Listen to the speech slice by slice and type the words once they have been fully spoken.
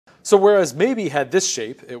So whereas maybe had this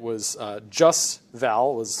shape, it was just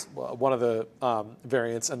val was one of the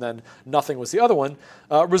variants, and then nothing was the other one,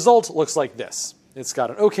 result looks like this. It's got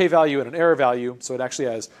an OK value and an error value, so it actually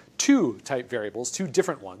has two type variables, two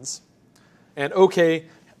different ones. And OK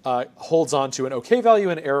holds on to an OK value,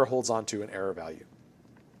 and error holds on to an error value.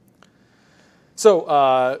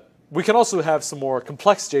 So we can also have some more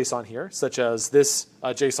complex JSON here, such as this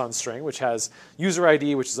JSON string, which has user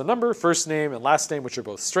ID, which is a number, first name, and last name, which are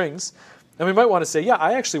both strings. And we might want to say, yeah,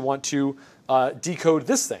 I actually want to decode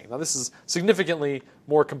this thing. Now, this is significantly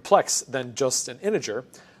more complex than just an integer.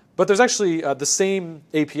 But there's actually the same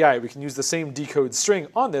API. We can use the same decode string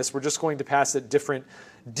on this. We're just going to pass it different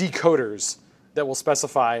decoders that will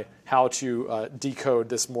specify how to decode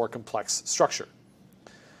this more complex structure.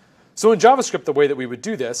 So in JavaScript, the way that we would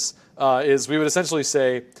do this is we would essentially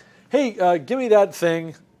say, hey, give me that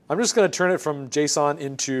thing. I'm just going to turn it from JSON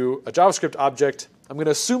into a JavaScript object. I'm going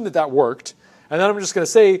to assume that that worked. And then I'm just going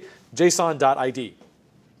to say json.id.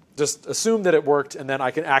 Just assume that it worked, and then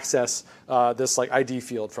I can access this like ID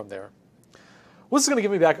field from there. Well, this is going to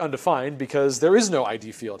give me back undefined because there is no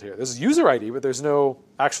ID field here. There's user ID, but there's no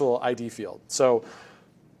actual ID field. So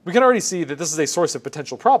we can already see that this is a source of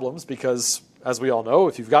potential problems because, as we all know,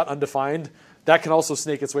 if you've got undefined, that can also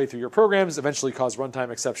snake its way through your programs, eventually cause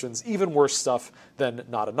runtime exceptions, even worse stuff than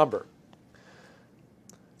not a number.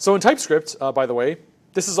 So in TypeScript, by the way,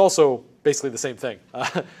 this is also basically the same thing.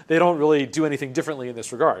 They don't really do anything differently in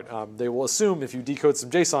this regard. They will assume if you decode some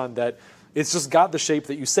JSON that it's just got the shape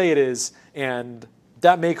that you say it is, and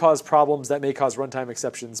that may cause problems, that may cause runtime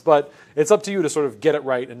exceptions, but it's up to you to sort of get it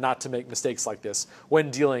right and not to make mistakes like this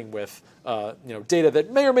when dealing with data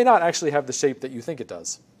that may or may not actually have the shape that you think it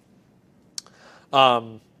does.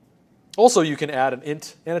 Also, you can add an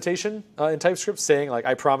int annotation in TypeScript saying, like,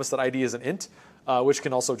 I promise that ID is an int. Which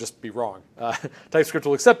can also just be wrong. TypeScript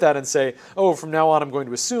will accept that and say, oh, from now on I'm going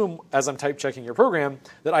to assume, as I'm type checking your program,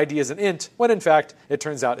 that ID is an int, when in fact it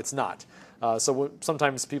turns out it's not. So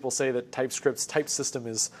sometimes people say that TypeScript's type system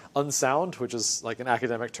is unsound, which is like an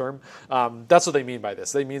academic term. That's what they mean by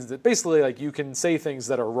this. They mean that basically like you can say things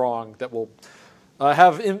that are wrong that will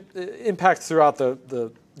have impact throughout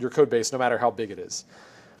your code base, no matter how big it is.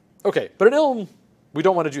 Okay, but in Elm, we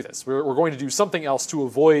don't want to do this. We're going to do something else to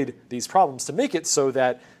avoid these problems to make it so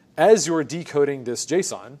that as you're decoding this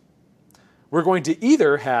JSON, we're going to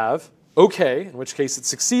either have OK, in which case it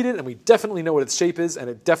succeeded and we definitely know what its shape is and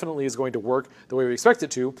it definitely is going to work the way we expect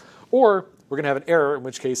it to, or we're going to have an error, in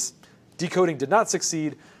which case decoding did not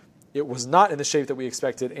succeed, it was not in the shape that we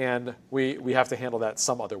expected, and we have to handle that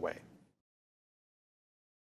some other way.